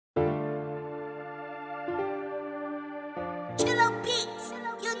Beats,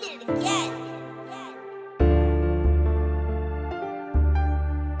 you did it again.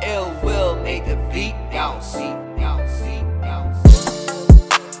 Ill Will made the beat bounce.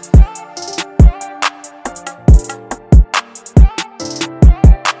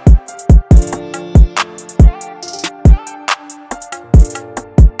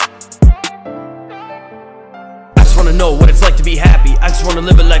 I wanna know what it's like to be happy. I just wanna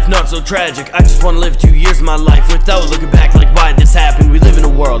live a life not so tragic. I just wanna live 2 years of my life without looking back like why this happened. We live in a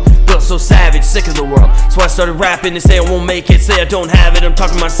world built so savage, sick of the world. So I started rapping to say I won't make it, say I don't have it. I'm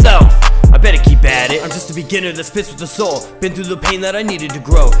talking to myself, I better keep at it. I'm just a beginner that spits with the soul. Been through the pain that I needed to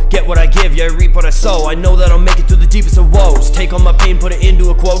grow. Get what I give, yeah, I reap what I sow. I know that I'll make it through the deepest of woes. Take all my pain, put it into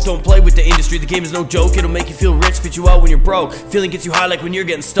a quote. Don't play with the industry, the game is no joke. It'll make you feel rich, spit you out when you're broke. Feeling gets you high like when you're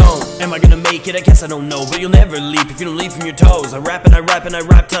getting stoned. Am I gonna make it? I guess I don't know, but you'll never leap if you don't leap from your toes. I rap and I rap and I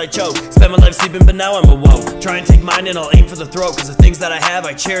rap till I choke. Spend my life sleeping, but now I'm awoke. Try and take mine and I'll aim for the throat, cause the things that I have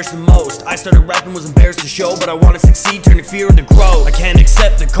I cherish the most. I started rapping, was embarrassed to show, but I wanna succeed, turning fear into growth. I can't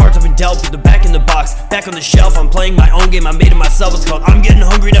accept the cards I've been dealt, put the back in the box, back on the shelf. I'm playing my own game, I made it myself. It's called I'm getting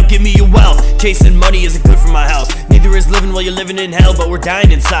hungry, now give me your wealth. Chasing money isn't good for my health. Neither is living while you're living in hell, but we're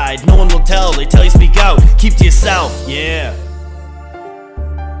dying inside. No one will tell, they tell you speak out, keep to yourself, yeah.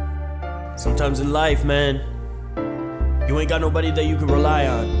 Sometimes in life, man, you ain't got nobody that you can rely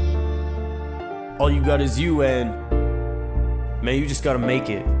on. All you got is you, and man, you just gotta make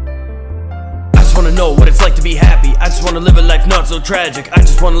it. I just wanna know what it's like to be happy. I just wanna live a life not so tragic. I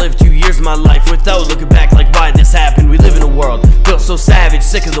just wanna live 2 years of my life without looking back like why this happened. We live in a world built so savage,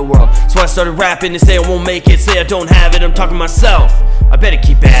 sick of the world. So I started rapping to say I won't make it, say I don't have it. I'm talking to myself, I better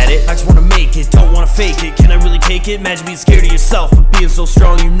keep at it. I just wanna make it, don't wanna fake it. Can I really take it? Imagine being scared of yourself, but being so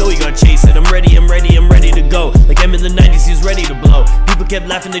strong, you know you gotta chase it. I'm ready, I'm ready, I'm ready to go. Like I'm in the 90s, he was ready to blow. People kept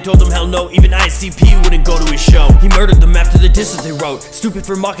laughing, they told him hell no. Even ICP wouldn't go to his show. He murdered them after the disses they wrote. Stupid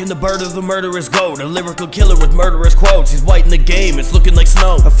for mocking the bird of the murderous goat. A lyrical killer with murderous quotes. He's white in the game, it's looking like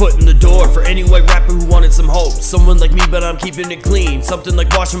snow. A foot in the door for any white rapper who wanted some hope. Someone like me, but I'm keeping it clean. Something like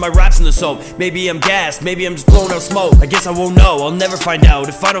washing my raps in the soap. Maybe I'm gassed, maybe I'm just blowing out smoke. I guess I won't know, I'll never find out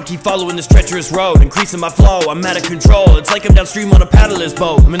if I don't keep following this treacherous road. Increasing my flow, I'm out of control. It's like I'm downstream on a paddler's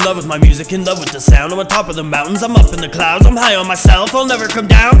boat. I'm in love with my music, in love with the sound. I'm on top of the mountains, I'm up in the clouds. I'm high on myself, I'll never come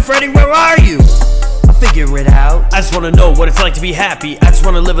down. Freddie, where are you? I'll figure it out. I just wanna know what it's like to be happy. I just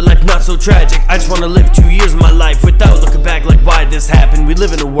wanna live a life not so tragic. I just wanna live 2 years of my life without looking back like why this happened. We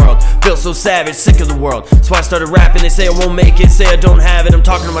live in a world built so savage, sick of the world. So I started rapping, they say I won't make it, say I don't have it. I'm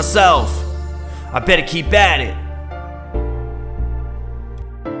talking to myself, I better keep at it.